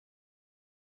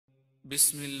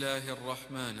بسم الله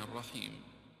الرحمن الرحيم.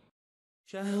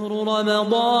 شهر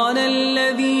رمضان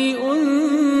الذي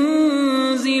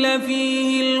أنزل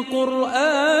فيه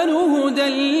القرآن هدى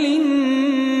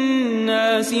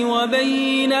للناس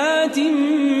وبينات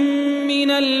من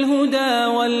الهدى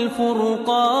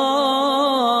والفرقان.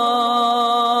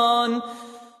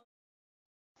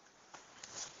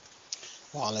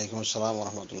 وعليكم السلام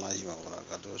ورحمة الله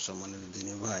وبركاته. সম্মানিত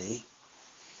দিনী ভাই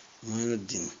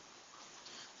মঈনুদ্দিন,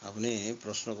 আপনি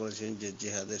প্রশ্ন করেছেন যে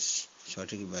জিহাদের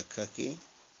সঠিক ব্যাখ্যা কি,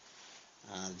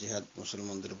 আর জিহাদ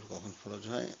মুসলমানদের উপর কখন ফরজ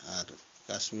হয়, আর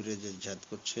কাশ্মীরে যে জিহাদ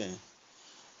করছে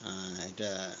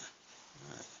এটা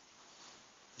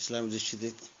ইসলাম দৃষ্টিতে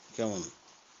কেমন,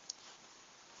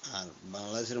 আর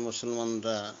বাংলাদেশের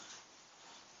মুসলমানরা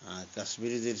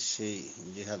কাশ্মীরিদের সেই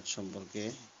জিহাদ সম্পর্কে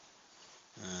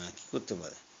কি করতে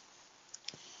পারে।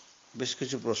 বেশ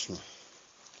কিছু প্রশ্ন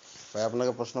ভাই,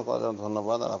 আপনাকে প্রশ্ন করার জন্য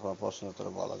ধন্যবাদ। আর আপনার প্রশ্নের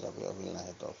উত্তরে বলা যাবে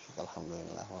আবিল্লাহি তাওফিক,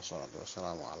 আলহামদুলিল্লাহ ওয়া সালাতু ওয়া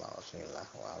সালামু আলা রাসূলিল্লাহ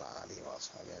ওয়া আলা আলিহি ওয়া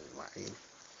আসহাবিহি আজমাইন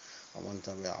ওয়া মান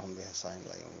তাবিআহুম বিইহসান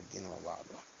ইলা ইয়াউমিদ্দিন ওয়া বা'দ।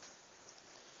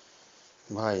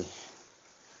 ভাই,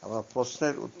 আপনার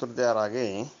প্রশ্নের উত্তর দেওয়ার আগে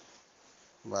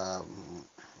বা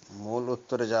মূল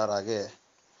উত্তরে যাওয়ার আগে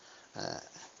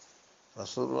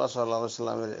রাসূলুল্লাহ সাল্লাল্লাহু আলাইহি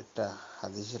ওয়াসাল্লামের একটা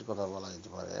হাদিসের কথা বলা যেতে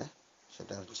পারে।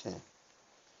 সেটা হচ্ছে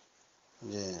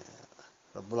যে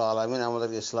রব্বুল আলামিন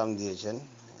আমাদেরকে ইসলাম দিয়েছেন।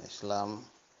 ইসলাম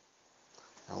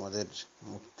আমাদের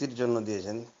মুক্তির জন্য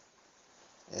দিয়েছেন,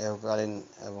 ইহকালীন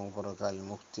এবং পরকালীন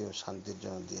মুক্তি ও শান্তির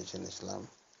জন্য দিয়েছেন ইসলাম।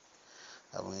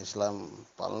 এবং ইসলাম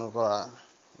পালন করা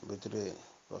ভিতরে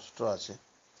কষ্ট আছে,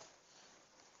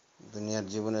 দুনিয়ার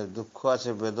জীবনের দুঃখ আছে,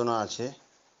 বেদনা আছে,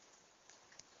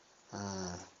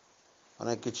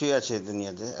 অনেক কিছুই আছে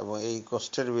দুনিয়াতে। এবং এই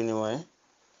কষ্টের বিনিময়ে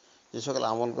যে সকল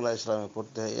আমলগুলো ইসলামে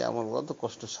করতে হয়, এই আমলগুলো তো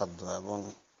কষ্টসাধ্য এবং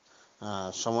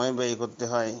সময় ব্যয় করতে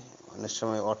হয়, অনেক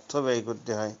সময় অর্থ ব্যয়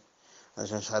করতে হয়, অনেক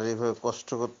সময় শারীরিকভাবে কষ্ট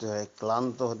করতে হয়,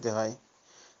 ক্লান্ত হতে হয়,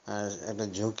 একটা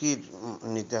ঝুঁকি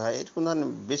নিতে হয়। এরকম ধরনের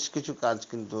বেশ কিছু কাজ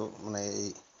কিন্তু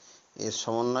এর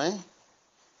সমন্বয়ে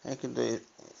কিন্তু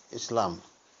ইসলাম।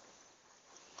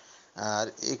 আর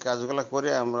এই কাজগুলো করে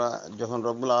আমরা যখন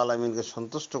রব্বুল আলামিনকে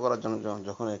সন্তুষ্ট করার জন্য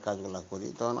যখন এই কাজগুলো করি,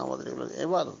 তখন আমাদের এগুলো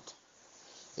ইবাদত।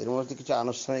 এর মধ্যে কিছু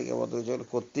আনুষ্ঠানিক ইবাদত যেগুলো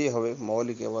করতেই হবে,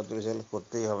 মৌলিক ইবাদত যেগুলো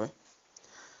করতেই হবে,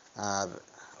 আর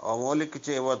অমৌলিক কিছু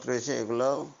ইবাদত রয়েছে, এগুলো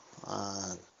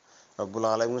রব্বুল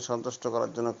আলামিনকে সন্তুষ্ট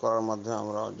করার জন্য করার মাধ্যমে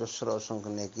আমরা অজস্র অসংখ্য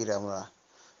নেকির আমরা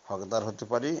হকদার হতে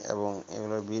পারি এবং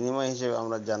এগুলোর বিনিময় হিসেবে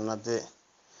আমরা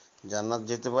জান্নাত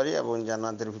যেতে পারি এবং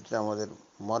জান্নাতের ভিতরে আমাদের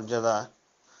মর্যাদা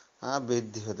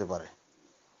বৃদ্ধি হতে পারে।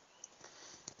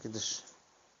 কিন্তু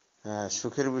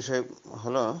সুখের বিষয়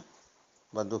হলো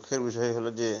বা দুঃখের বিষয় হলো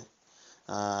যে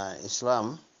ইসলাম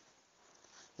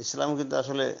কিন্তু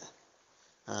আসলে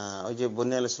ওই যে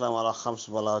বনী আল ইসলাম আলা খামস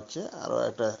বলা হচ্ছে। আরও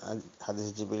একটা হাদিস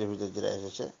জিবরিলের ভিতরে যেটা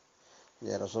এসেছে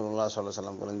যে রাসূলুল্লাহ সাল্লাল্লাহু আলাইহি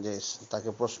ওয়াসাল্লাম বলেন যে তাকে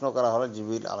প্রশ্ন করা হলো,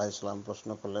 জিবরিল আলাইহিস সালাম প্রশ্ন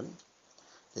করলেন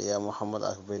যে ইয়া মুহাম্মদ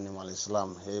আখবিরনি আল ইসলাম,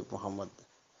 হে মুহাম্মদ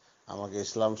আমাকে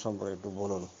ইসলাম সম্পর্কে একটু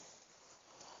বলুন।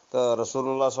 তো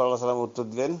রাসূলুল্লাহ সাল্লাল্লাহু আলাইহি ওয়াসাল্লাম উত্তর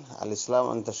দিলেন, আল ইসলাম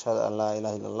আন তাশহাদু আল্লা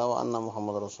ইলাহা ইল্লাল্লাহ ওয়া আন্না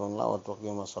মুহাম্মাদুর রাসূলুল্লাহ ওয়া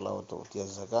তুকিমুস সালাহ ওয়া তু'তিয়াজ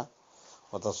যাকাহ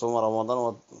ওয়া তাসুমা রমাদান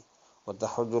ওয়া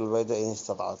তাহজ্জুল বাইতা ইন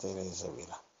ইসতাতা'তা ইলাইহি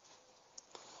সাবিলা।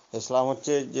 ইসলাম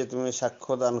হচ্ছে যে তুমি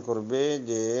সাক্ষ্য দান করবে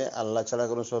যে আল্লাহ ছাড়া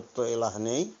কোনো সত্য ইলাহ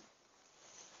নেই,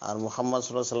 আর মুহাম্মদ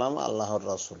সাল্লাল্লাহু আলাইহি ওয়াসাল্লাম আল্লাহর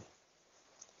রাসূল,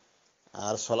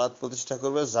 আর সালাত প্রতিষ্ঠা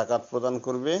করবে, যাকাত প্রদান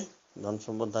করবে ধন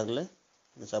সম্পদ থাকলে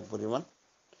নিসাব পরিমাণ,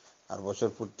 আর বছর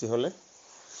পূর্তি হলে,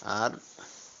 আর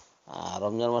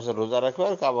রমজান মাসে রোজা রাখবে,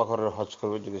 আর কাবা ঘরের হজ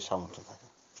করবে যদি সামর্থ্য থাকে।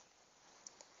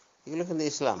 এগুলো কিন্তু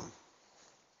ইসলাম।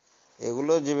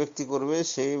 এগুলো যে ব্যক্তি করবে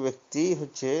সেই ব্যক্তি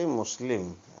হচ্ছে মুসলিম।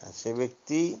 সে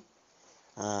ব্যক্তি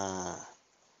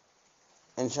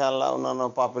ইনশাআল্লাহ অন্যান্য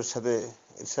পাপের সাথে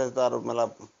এর সাথে তো আরও মেলা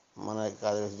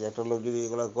কাজ আছে। যে একটা লোক যদি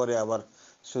এগুলো করে আবার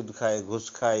সুদ খায়, ঘুষ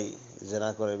খায়, জেনা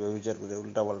করে, ব্যভিচার করে,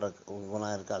 উল্টাপাল্টা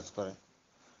গুনাহের কাজ করে,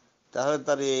 তাহলে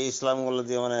তার এই ইসলামগুলো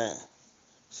দিয়ে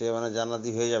সে জান্নাতি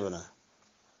হয়ে যাবে না,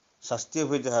 শাস্তিও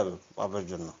হইতে হবে পাপের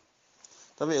জন্য।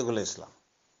 তবে এগুলো ইসলাম,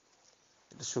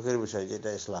 এটা সুখের বিষয় যে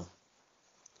এটা ইসলাম।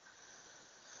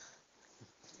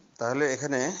 তাহলে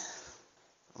এখানে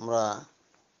আমরা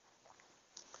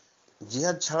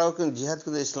জিহাদ ছাড়াও কিন্তু জিহাদ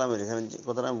কিন্তু ইসলামের, এখানে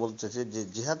কথাটা আমি বলতে চাইছি যে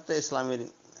জিহাদটা ইসলামের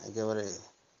একেবারে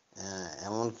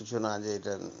এমন কিছু না যে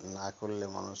এটা না করলে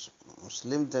মানুষ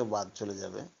মুসলিম থেকে বাদ চলে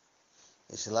যাবে,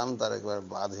 ইসলাম তার একেবারে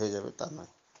বাদ হয়ে যাবে, তা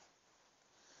নয়।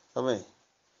 তবে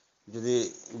যদি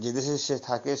যে দেশে সে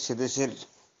থাকে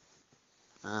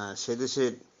সে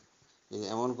দেশের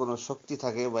এমন কোনো শক্তি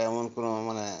থাকে বা এমন কোনো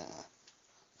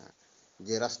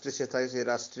যে রাষ্ট্রে সে থাকে সেই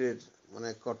রাষ্ট্রের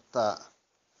কর্তা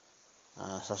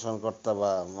শাসনকর্তা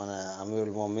বা মানে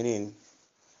আমিরুল মুমিনিন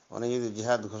উনি যদি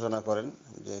জিহাদ ঘোষণা করেন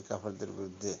যে কাফেরদের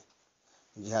বিরুদ্ধে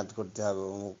জিহাদ করতে হবে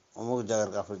অমুক অমুক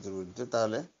জায়গার কাফেরদের বিরুদ্ধে,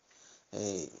 তাহলে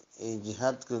এই এই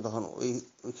জিহাদ কিন্তু তখন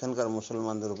ওইখানকার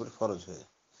মুসলমানদের উপর ফরজ হয়ে,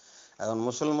 এখন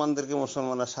মুসলমানদেরকে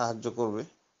মুসলমানরা সাহায্য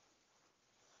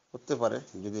করতে পারে,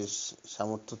 যদি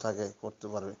সামর্থ্য থাকে করতে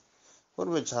পারবে,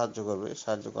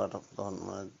 সাহায্য করাটা তখন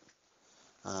মানে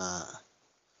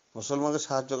মুসলমানকে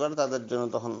সাহায্য করে তাদের জন্য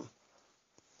তখন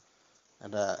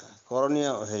এটা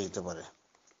করণীয় হয়ে যেতে পারে।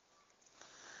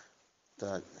 তা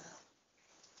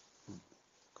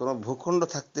কোনো ভূখণ্ড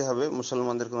থাকতে হবে,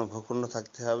 মুসলমানদের কোনো ভূখণ্ড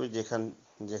থাকতে হবে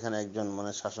যেখানে একজন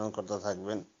মানে শাসনকর্তা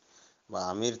থাকবেন বা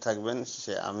আমির থাকবেন,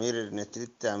 সে আমিরের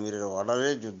নেতৃত্বে আমিরের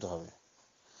অর্ডারে যুদ্ধ হবে।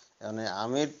 মানে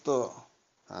আমির তো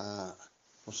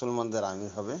মুসলমানদের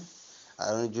আমির হবে, আর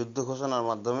উনি যুদ্ধ ঘোষণার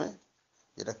মাধ্যমে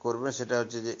যেটা করবেন সেটা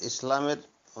হচ্ছে যে ইসলামের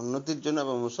উন্নতির জন্য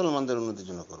এবং মুসলমানদের উন্নতির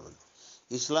জন্য করবেন।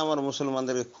 ইসলাম আর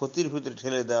মুসলমানদেরকে ক্ষতির ভিতরে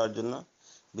ঠেলে দেওয়ার জন্য,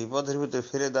 বিপদের ভিতরে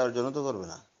ফেলে দেওয়ার জন্য তো করবে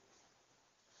না।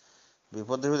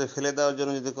 বিপদের ভিতরে ফেলে দেওয়ার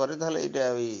জন্য যদি করে তাহলে এটা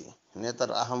ওই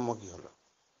নেতার আহাম্মকি হলো।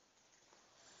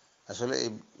 আসলে এই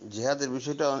জিহাদের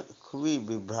বিষয়টা খুবই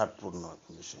বিভ্রাটপূর্ণ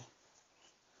বিষয়।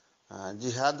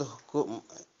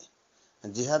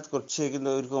 জিহাদ করছে কিন্তু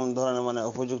ওইরকম ধরনের মানে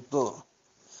উপযুক্ত,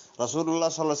 রাসূলুল্লাহ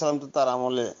সাল্লাল্লাহু আলাইহি ওয়াসাল্লাম তো তার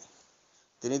আমলে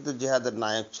তিনি তো জিহাদের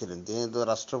নায়ক ছিলেন, তিনি তো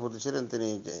রাষ্ট্রপতি ছিলেন, তিনি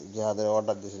জিহাদের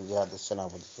অর্ডার দিয়েছেন, জিহাদের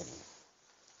সেনাপতি ছিলেন।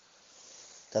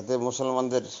 তাতে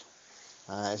মুসলমানদের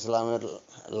ইসলামের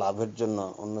লাভের জন্য,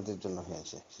 উন্নতির জন্য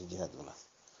হয়েছে সেই জিহাদগুলো।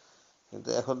 কিন্তু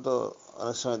এখন তো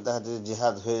অনেক সময় দেখা যাচ্ছে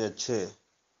জিহাদ হয়ে যাচ্ছে,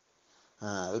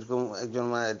 ওইরকম একজন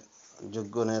মানে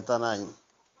যোগ্য নেতা নাই,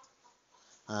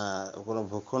 কোনো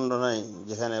ভূখণ্ড নাই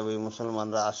যেখানে ওই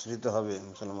মুসলমানরা আশ্রিত হবে,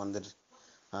 মুসলমানদের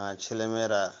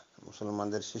ছেলেমেয়েরা,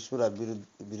 মুসলমানদের শিশুরা,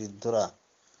 বৃদ্ধরা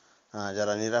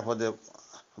যারা নিরাপদে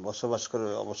বসবাস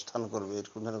করবে, অবস্থান করবে,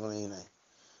 এরকম ধরনের কোনো নাই।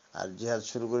 আর জিহাদ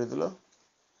শুরু করে দিল,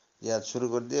 জিহাদ শুরু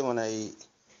করে দিয়ে মানে এই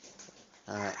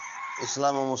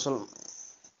ইসলাম ও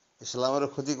ইসলামেরও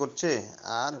ক্ষতি করছে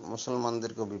আর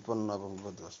মুসলমানদেরকেও বিপন্ন এবং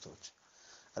বিপদগ্রস্ত হচ্ছে।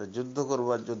 আর যুদ্ধ করবো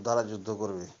আর যোদ্ধারা যুদ্ধ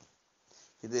করবে,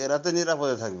 কিন্তু এরা তো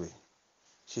নিরাপদে থাকবে,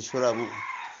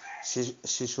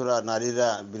 শিশুরা, নারীরা,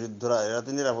 বৃদ্ধরা এরা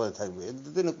তো নিরাপদে থাকবে,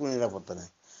 এদের তো কোনো নিরাপত্তা নেই।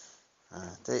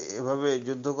 তো এভাবে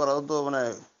যুদ্ধ করাও তো মানে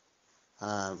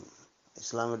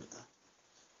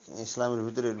ইসলামের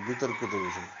ভিতরে বিতর্কিত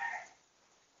বিষয়।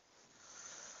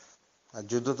 আর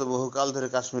যুদ্ধ তো বহুকাল ধরে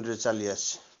কাশ্মীরে চালিয়ে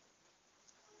আসছে,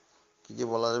 কি যে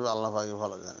বলা যাবে আল্লাহ পাকই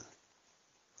ভালো জানেন।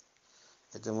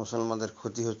 এতে মুসলমানদের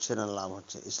ক্ষতি হচ্ছে না লাভ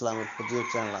হচ্ছে, ইসলামের ক্ষতি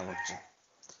হচ্ছে না লাভ হচ্ছে।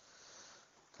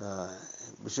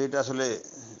 বিষয়টা আসলে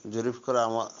জরিপ করা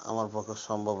আমার পক্ষে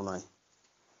সম্ভব নয়।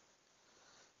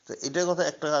 তো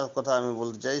একটা কথা আমি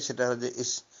বলতে চাই, সেটা হচ্ছে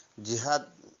জিহাদ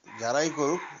যারাই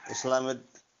করুক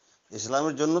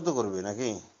ইসলামের জন্য তো করবে নাকি,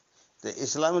 তো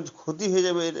ইসলামের ক্ষতি হয়ে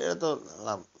যাবে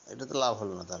এটা তো লাভ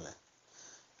হলো না। তাহলে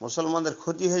মুসলমানদের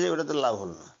ক্ষতি হয়ে যাবে, এটা তো লাভ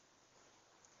হলো না।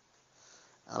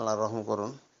 আল্লাহ রহম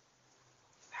করুন।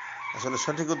 আসলে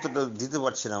সঠিক উত্তরটা দিতে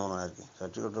পারছি না মনে হয়, আর কি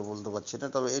সঠিক উত্তর বলতে পারছি না।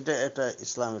 তবে এটা একটা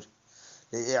ইসলামের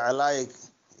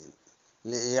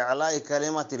আলাই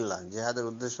কালেমাতিল্লাহ, জিহাদের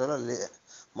উদ্দেশ্য হলো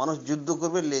মানুষ যুদ্ধ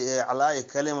করবে আলাই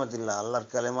কালেমাতিল্লাহ, আল্লাহর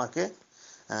কালেমাকে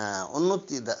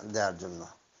উন্নতি দেওয়ার জন্য।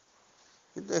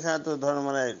 কিন্তু এখানে তো ধরেন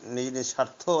মানে নিজ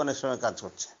স্বার্থ অনেক সময় কাজ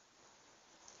করছে।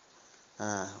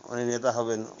 উনি নেতা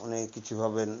হবেন, উনি কিছু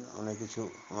হবেন, উনি কিছু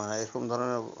মানে এরকম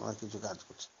ধরনের অনেক কিছু কাজ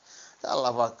করছে।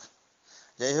 আল্লাহ পাক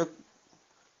যাই হোক,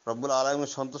 রব্বুল আলামিনকে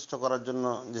সন্তুষ্ট করার জন্য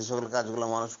যে সকল কাজগুলো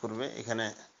মানুষ করবে, এখানে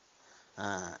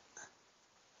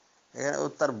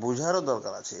তার বোঝারও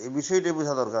দরকার আছে, এই বিষয়টাই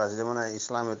বোঝা দরকার আছে। যেমন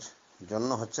ইসলামের জন্য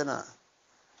হচ্ছে না,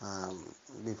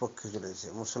 বিপক্ষে চলেছে,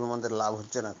 মুসলমানদের লাভ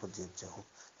হচ্ছে না ক্ষতি হচ্ছে,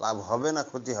 লাভ হবে না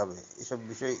ক্ষতি হবে, এসব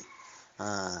বিষয়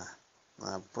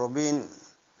প্রবীণ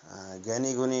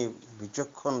জ্ঞানী গুণী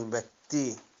বিচক্ষণ ব্যক্তি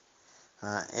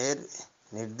এর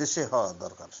নির্দেশে হওয়া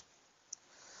দরকার।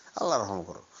 আল্লাহ রহম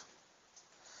করুক।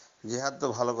 জিহাদ তো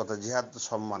ভালো কথা, জিহাদ তো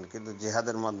সম্মান, কিন্তু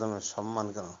জিহাদের মাধ্যমে সম্মান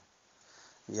কেন,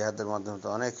 জিহাদের মাধ্যমে তো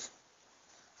অনেক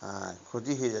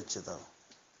ক্ষতি হয়ে যাচ্ছে। তাও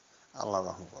আল্লাহ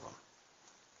রহম করুন।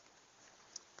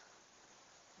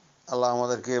 আল্লাহ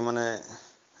আমাদেরকে মানে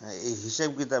এই হিসাব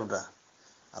কিতাবটা,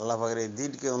 আল্লাহ পাকের এই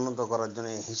দিনকে উন্নত করার জন্য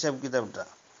এই হিসাব কিতাবটা,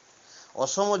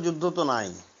 অসম যুদ্ধ তো নাই।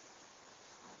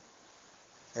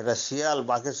 এটা শিয়াল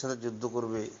বাঘের সাথে যুদ্ধ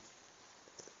করবে,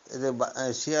 এদের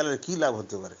শিয়ালের কি লাভ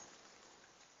হতে পারে,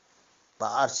 বা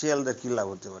আর শিয়ালদের কি লাভ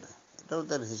হতে পারে, এটাও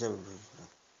তার হিসাবে।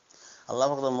 আল্লাহ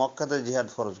পাক তো মক্কাতে জিহাদ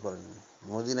ফরজ করেননি,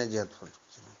 মদিনায় জিহাদ ফরজ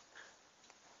করেছিলেন,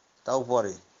 তাও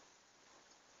পরে,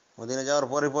 মদিনা যাওয়ার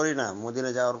পরে না, মদিনা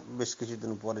যাওয়ার বেশ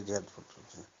কিছুদিন পরে জিহাদ ফরজ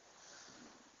করেছিলেন।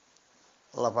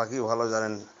 আল্লাহ পাকই ভালো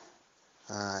জানেন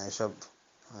এসব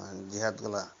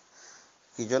জিহাদগুলা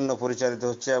কি জন্য পরিচালিত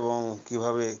হচ্ছে এবং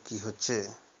কিভাবে কি হচ্ছে।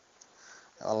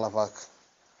 আল্লাহ পাক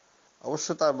অবশ্য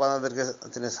তার বান্দাদেরকে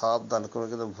তিনি সওয়াব দান করবেন,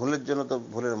 কিন্তু ভুলের জন্য তো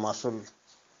ভুলের মাসুল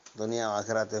দুনিয়া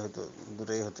আখিরাতে হয়তো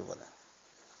দুটোই হতে পারে।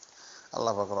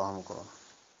 আল্লাহ পাক রহম করুন।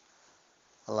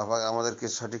 আল্লাহ পাক আমাদেরকে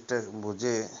সঠিকটা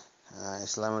বুঝে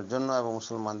ইসলামের জন্য এবং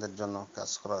মুসলমানদের জন্য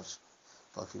কাজ করার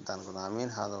তৌফিক দান করুন। আমিন।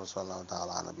 হাযা ওয়া সাল্লাল্লাহু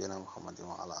তাআলা আলা নবিয়িনা মুহাম্মাদিন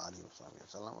ওয়া আলা আলিহি ওয়া সাহবিহি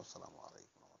ওয়া সাল্লাম। আসসালামু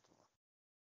আলাইকুম।